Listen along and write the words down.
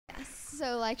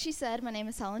So like she said, my name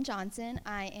is Helen Johnson.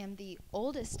 I am the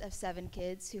oldest of 7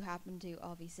 kids who happen to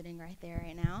all be sitting right there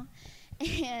right now.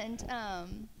 And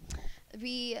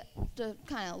to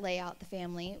kind of lay out the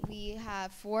family, we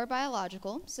have 4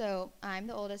 biological, so I'm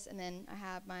the oldest, and then I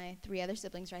have my 3 other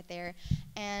siblings right there,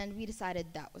 and we decided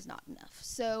that was not enough.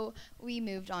 So we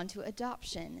moved on to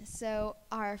adoption. So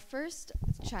our first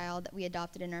child that we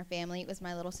adopted in our family was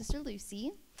my little sister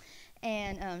Lucy,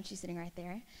 and she's sitting right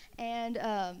there. And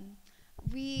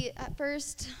we, at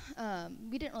first,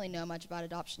 we didn't really know much about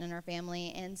adoption in our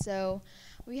family, and so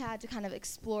we had to kind of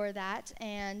explore that,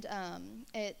 and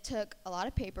it took a lot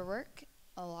of paperwork.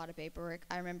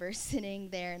 I remember sitting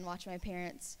there and watching my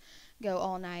parents go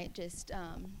all night just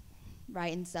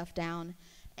writing stuff down,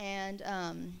 and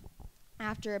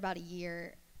after about a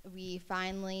year, we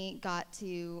finally got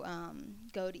to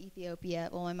go to Ethiopia.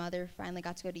 Well, my mother finally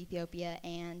got to go to Ethiopia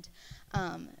and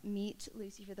meet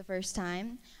Lucy for the first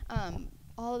time.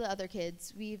 All the other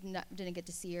kids, didn't get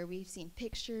to see her. We've seen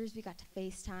pictures. We got to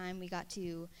FaceTime. We got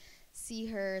to see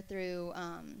her through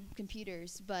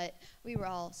computers. But we were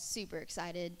all super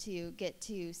excited to get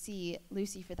to see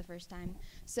Lucy for the first time.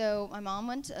 So my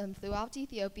mom flew out to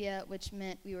Ethiopia, which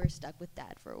meant we were stuck with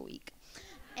Dad for a week.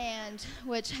 And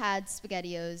which had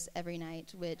SpaghettiOs every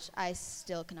night, which I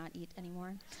still cannot eat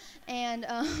anymore. And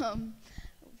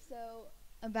so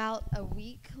about a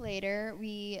week later,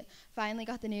 we finally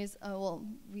got the news.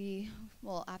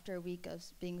 After a week of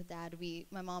being with Dad,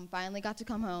 my mom finally got to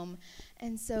come home,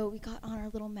 and so we got on our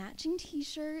little matching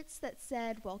T-shirts that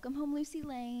said "Welcome Home, Lucy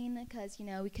Lane," because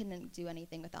we couldn't do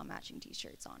anything without matching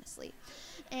T-shirts, honestly.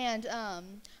 And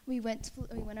we went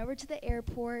over to the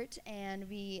airport, and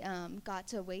we got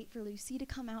to wait for Lucy to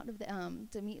come out of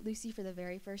to meet Lucy for the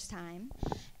very first time,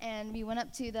 and we went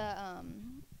up to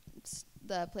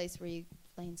the place where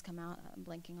planes come out. I'm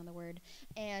blanking on the word.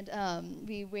 And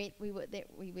we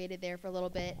waited there for a little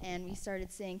bit, and we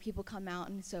started seeing people come out,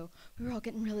 and so we were all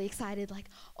getting really excited, like,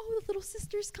 oh, the little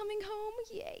sister's coming home,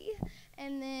 yay.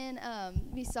 And then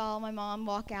we saw my mom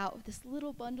walk out with this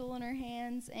little bundle in her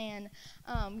hands, and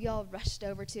we all rushed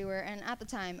over to her. And at the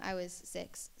time, I was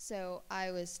 6, so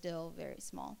I was still very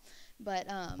small. But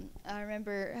I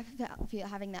remember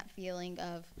having that feeling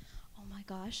of, oh my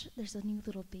gosh, there's a new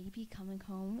little baby coming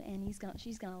home, and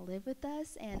she's gonna live with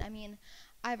us. And I mean,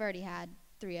 I've already had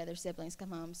 3 other siblings come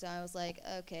home, so I was like,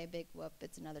 okay, big whoop,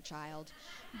 it's another child.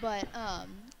 But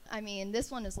I mean,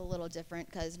 this one is a little different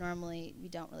because normally we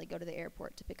don't really go to the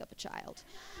airport to pick up a child.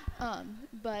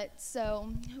 But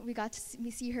so we got to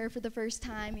see her for the first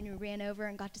time, and we ran over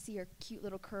and got to see her cute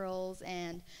little curls,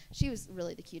 and she was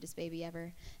really the cutest baby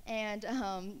ever. And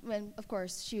when, of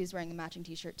course, she was wearing a matching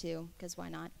T-shirt too, because why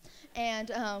not?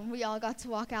 And we all got to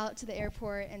walk out to the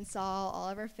airport and saw all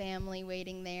of our family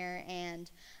waiting there, and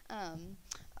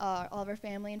all of our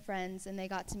family and friends, and they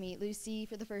got to meet Lucy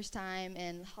for the first time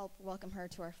and help welcome her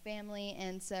to our family.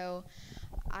 And so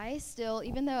I still,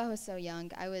 even though I was so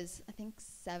young, I was, I think,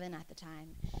 7 at the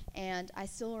time, and I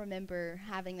still remember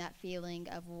having that feeling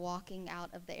of walking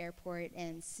out of the airport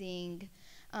and seeing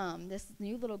this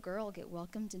new little girl get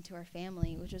welcomed into our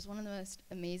family, which was one of the most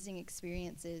amazing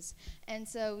experiences. And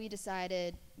so we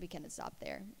decided we couldn't stop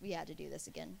there. We had to do this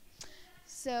again.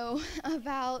 So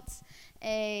about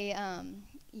a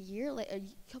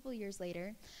couple of years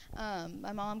later,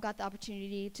 my mom got the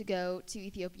opportunity to go to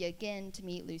Ethiopia again to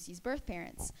meet Lucy's birth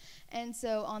parents. And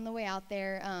so on the way out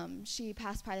there, she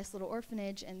passed by this little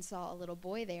orphanage and saw a little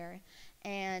boy there,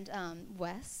 and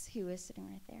Wes, who was sitting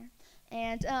right there.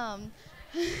 And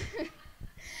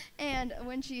and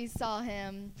when she saw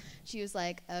him, she was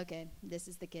like, okay, this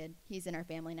is the kid. He's in our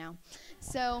family now.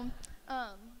 So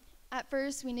at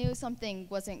first, we knew something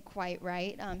wasn't quite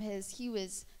right. He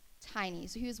was tiny,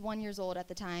 so he was 1 year old at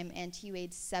the time, and he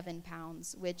weighed 7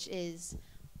 pounds, which is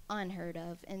unheard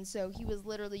of. And so he was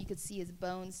literally, you could see his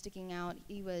bones sticking out.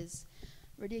 He was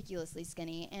ridiculously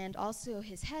skinny, and also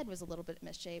his head was a little bit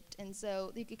misshaped. And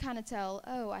so you could kind of tell,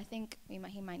 oh, I think he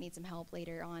might need some help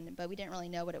later on, but we didn't really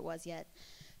know what it was yet.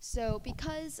 So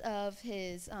because of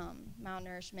his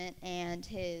malnourishment and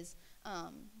his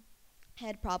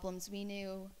head problems, we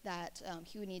knew that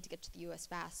he would need to get to the U.S.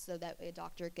 fast so that a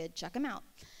doctor could check him out.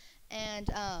 And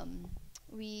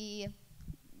we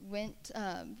went,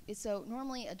 so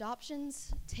normally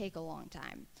adoptions take a long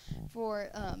time.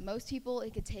 For most people,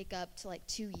 it could take up to like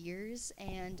 2 years,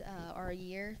 and or a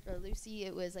year. For Lucy,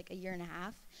 it was like a year and a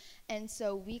half. And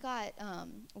so we got,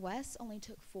 Wes only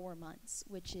took 4 months,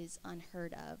 which is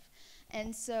unheard of.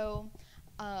 And so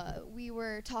we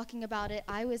were talking about it.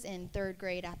 I was in 3rd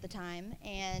grade at the time,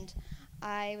 and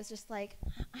I was just like,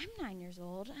 I'm 9 years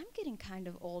old. I'm getting kind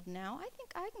of old now. I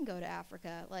think I can go to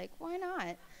Africa. Like, why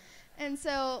not? And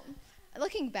so,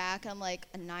 looking back, I'm like,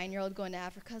 a 9-year-old going to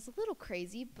Africa is a little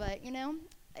crazy, but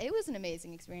it was an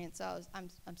amazing experience. So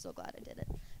I'm so glad I did it.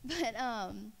 But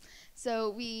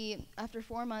so after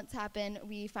 4 months happened,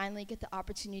 we finally get the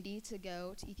opportunity to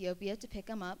go to Ethiopia to pick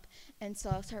him up. And so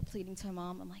I start pleading to my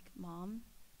mom. I'm like, Mom,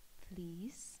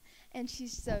 please. And she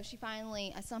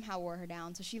finally, I somehow wore her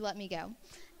down, so she let me go.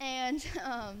 And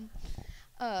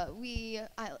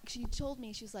she told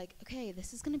me, she was like, okay,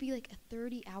 this is going to be like a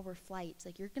 30-hour flight.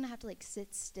 Like, you're going to have to like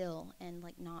sit still and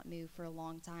like not move for a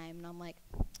long time. And I'm like,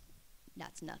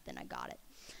 that's nothing, I got it.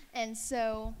 And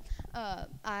so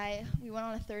we went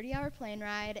on a 30-hour plane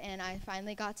ride, and I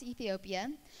finally got to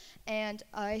Ethiopia. And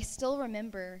I still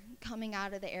remember coming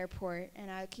out of the airport,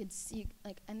 and I could see,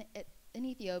 like, in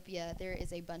Ethiopia, there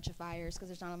is a bunch of fires because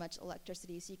there's not much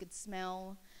electricity, so you could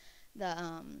smell the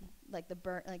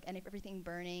and everything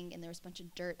burning, and there was a bunch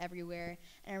of dirt everywhere.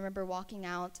 And I remember walking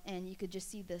out, and you could just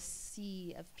see the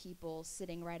sea of people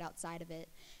sitting right outside of it.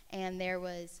 And there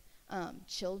was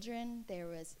children, there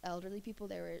was elderly people,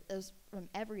 it was from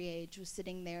every age was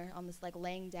sitting there on this, like,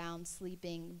 laying down,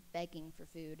 sleeping, begging for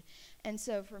food. And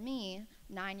so for me,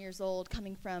 9 years old,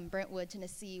 coming from Brentwood,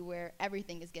 Tennessee, where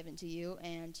everything is given to you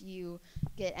and you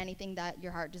get anything that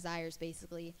your heart desires,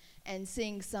 basically, and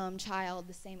seeing some child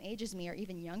the same age as me or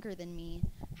even younger than me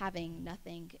having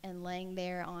nothing and laying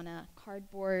there on a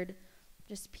cardboard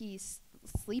just piece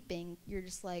sleeping, you're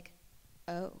just like,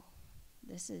 oh,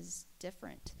 this is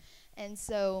different. And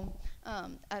so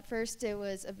at first it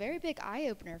was a very big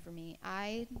eye-opener for me.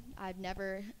 I've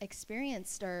never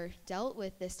experienced or dealt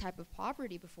with this type of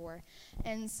poverty before.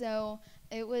 And so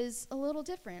it was a little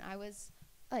different. I was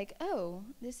like, oh,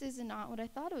 this is not what I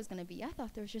thought it was going to be. I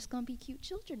thought there was just going to be cute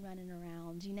children running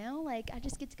around, like I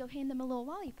just get to go hand them a little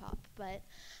lollipop. But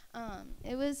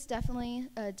it was definitely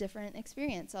a different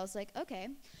experience. I was like, okay.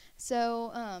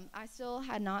 So I still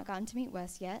had not gotten to meet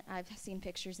Wes yet. I've seen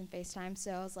pictures and FaceTime,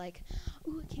 so I was like,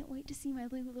 ooh, I can't wait to see my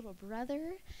little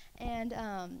brother. And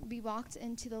we walked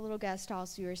into the little guest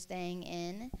house we were staying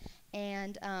in,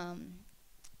 and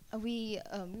we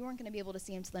weren't going to be able to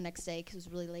see him until the next day because it was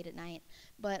really late at night.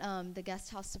 But the guest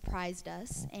house surprised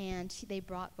us, and they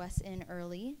brought Wes in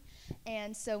early.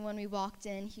 And so when we walked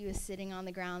in, he was sitting on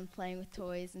the ground playing with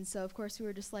toys. And so, of course, we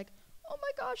were just like, oh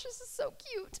my gosh, this is so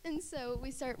cute. And so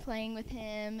we started playing with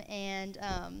him and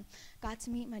got to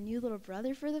meet my new little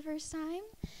brother for the first time.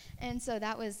 And so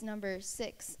that was number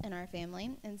 6 in our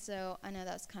family. And so I know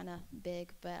that's kind of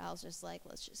big, but I was just like,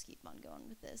 let's just keep on going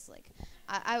with this. Like,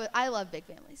 I love big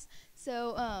families.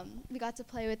 So we got to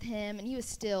play with him, and he was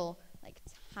still like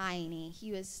tiny.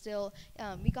 He was still,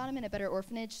 we got him in a better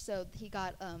orphanage, so he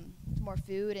got more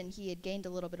food, and he had gained a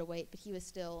little bit of weight, but he was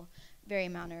still very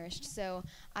malnourished. So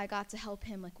I got to help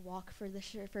him like walk for the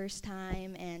first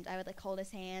time, and I would like hold his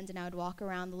hand, and I would walk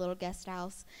around the little guest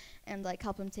house and like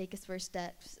help him take his first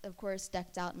steps, of course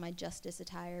decked out in my Justice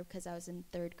attire because I was in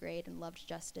 3rd grade and loved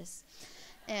Justice.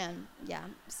 And yeah,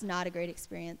 it's not a great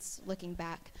experience looking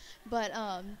back, but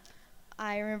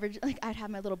I remember like I'd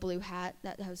have my little blue hat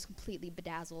that was completely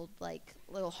bedazzled, like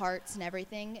little hearts and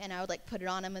everything, and I would like put it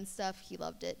on him and stuff. He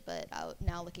loved it, but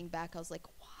now looking back, I was like,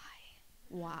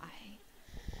 why?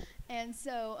 And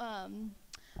so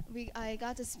I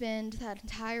got to spend that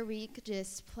entire week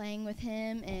just playing with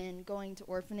him and going to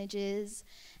orphanages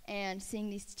and seeing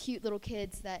these cute little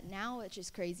kids that now it's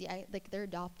just crazy. They're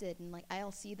adopted, and like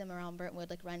I'll see them around Brentwood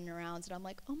like running around, and I'm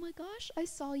like, oh my gosh, I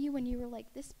saw you when you were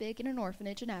like this big in an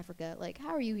orphanage in Africa. Like, how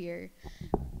are you here?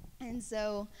 And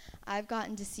so I've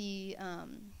gotten to see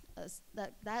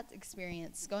that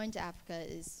experience. Going to Africa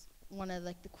is one of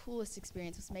like the coolest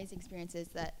experiences, amazing experiences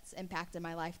that's impacted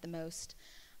my life the most.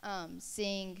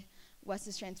 Seeing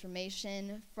Wes's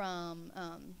transformation from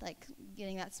like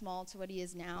getting that small to what he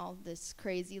is now, this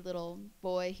crazy little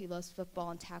boy who loves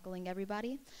football and tackling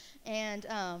everybody, and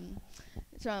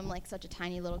from like such a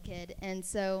tiny little kid. And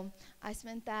so I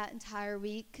spent that entire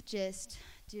week just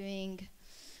doing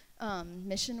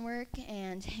mission work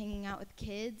and hanging out with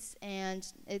kids, and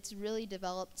it's really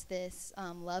developed this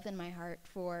love in my heart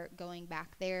for going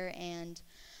back there and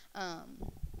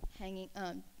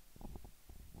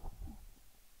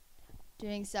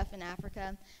doing stuff in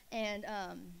Africa. And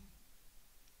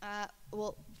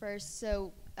first,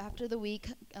 so after the week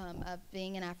of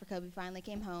being in Africa, we finally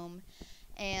came home,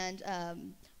 and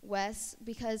Wes,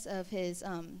 because of his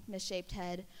misshaped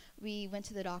head, we went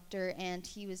to the doctor, and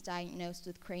he was diagnosed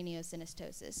with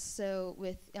craniosynostosis. So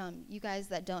with you guys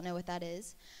that don't know what that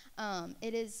is,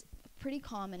 it is pretty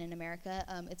common in America.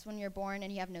 It's when you're born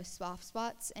and you have no soft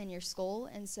spots in your skull,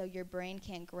 and so your brain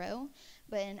can't grow.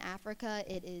 But in Africa,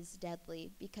 it is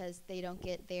deadly because they don't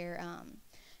get their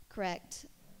correct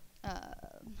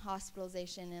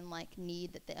hospitalization and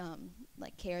need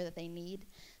that care that they need.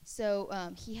 So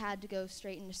he had to go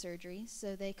straight into surgery.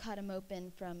 So they cut him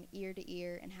open from ear to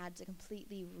ear and had to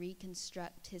completely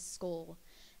reconstruct his skull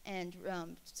and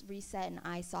reset an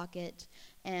eye socket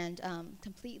and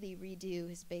completely redo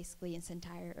his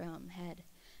entire head.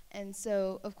 And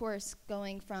so, of course,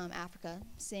 going from Africa,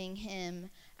 seeing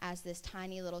him as this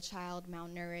tiny little child,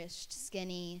 malnourished,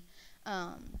 skinny,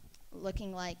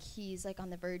 looking like he's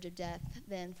on the verge of death,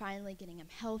 then finally getting him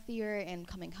healthier and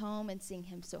coming home and seeing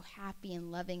him so happy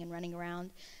and loving and running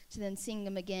around, to then seeing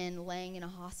him again laying in a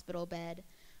hospital bed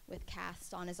with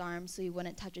casts on his arms so he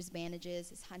wouldn't touch his bandages,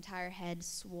 his entire head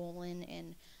swollen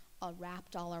and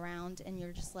wrapped all around, and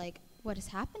you're just like, what has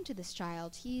happened to this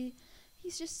child? He's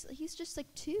just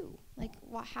 2.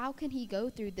 How can he go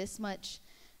through this much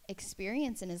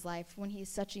experience in his life when he's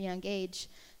such a young age?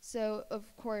 So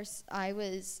of course I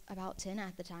was about 10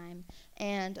 at the time,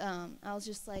 and I was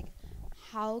just like,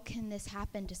 how can this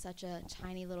happen to such a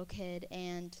tiny little kid?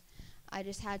 And I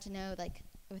just had to know,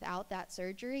 without that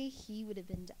surgery, he would have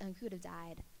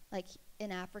died.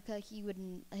 In Africa,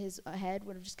 his head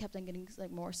would have just kept on getting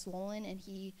more swollen, and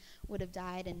he would have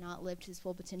died and not lived his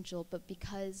full potential. But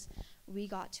because we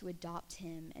got to adopt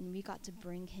him and we got to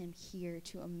bring him here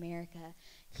to America,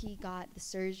 he got the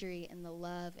surgery and the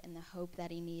love and the hope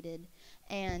that he needed.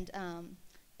 And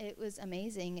it was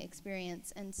amazing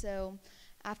experience. And so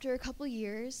after a couple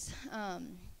years,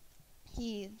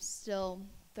 he still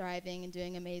thriving and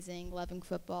doing amazing, loving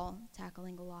football,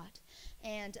 tackling a lot.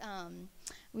 And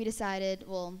we decided,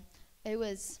 it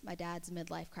was my dad's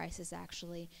midlife crisis,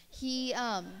 actually.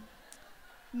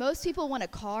 Most people want a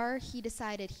car. He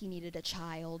decided he needed a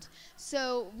child.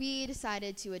 So we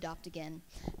decided to adopt again,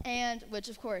 and which,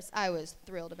 of course, I was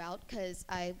thrilled about because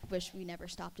I wish we never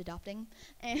stopped adopting.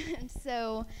 And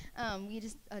so we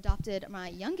just adopted my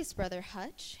youngest brother,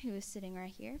 Hutch, who is sitting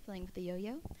right here playing with the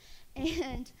yo-yo.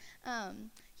 And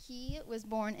he was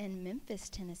born in Memphis,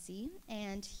 Tennessee,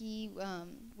 and he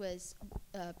was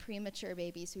a premature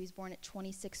baby, so he was born at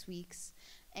 26 weeks,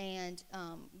 and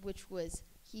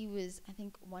he was, I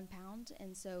think, 1 pound,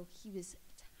 and so he was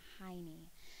tiny.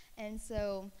 And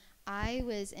so I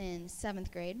was in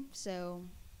 7th grade, so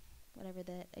whatever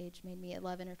that age made me,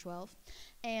 11 or 12.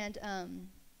 And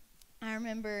I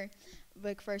remember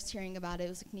first hearing about it. It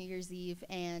was New Year's Eve,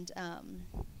 and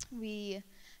we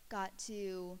got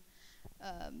to,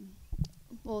 it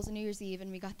was New Year's Eve, and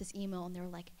we got this email, and they were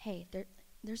like, hey,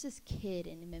 there's this kid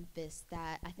in Memphis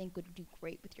that I think would do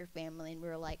great with your family. And we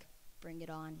were like, bring it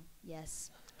on. Yes,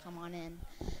 come on in.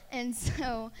 And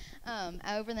so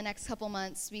over the next couple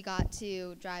months, we got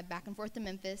to drive back and forth to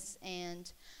Memphis,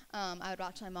 and I would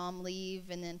watch my mom leave,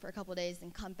 and then for a couple of days,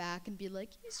 then come back and be like,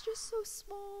 he's just so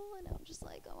small. And I'm just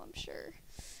like, oh, I'm sure.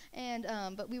 And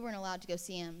but we weren't allowed to go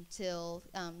see him till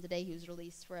the day he was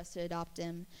released for us to adopt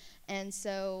him. And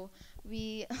so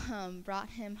we brought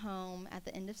him home at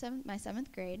the end of my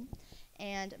 7th grade.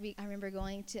 And I remember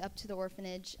going up to the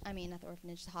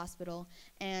hospital,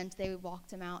 and they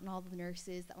walked him out, and all the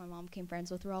nurses that my mom became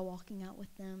friends with were all walking out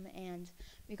with them. And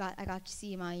I got to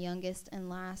see my youngest and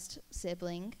last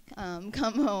sibling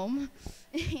come home.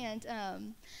 And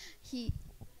he...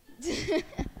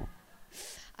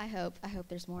 I hope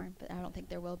there's more, but I don't think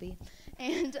there will be.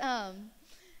 And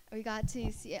I got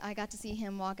to see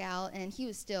him walk out, and he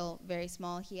was still very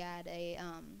small. He had a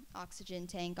oxygen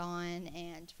tank on,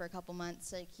 and for a couple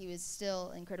months, he was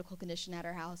still in critical condition at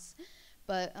our house.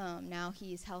 But now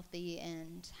he's healthy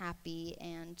and happy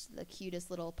and the cutest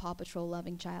little Paw Patrol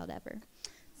loving child ever.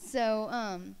 So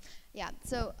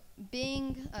so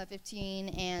being 15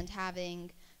 and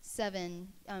having 7,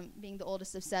 being the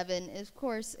oldest of 7, of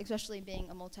course, especially being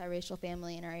a multiracial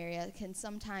family in our area, can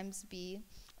sometimes be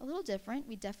a little different.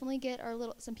 We definitely get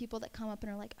some people that come up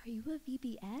and are like, are you a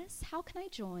VBS? How can I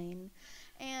join?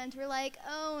 And we're like,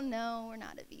 oh no, we're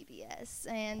not a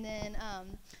VBS. And then,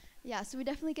 so we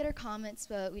definitely get our comments,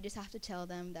 but we just have to tell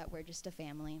them that we're just a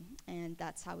family, and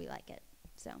that's how we like it.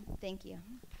 So, thank you.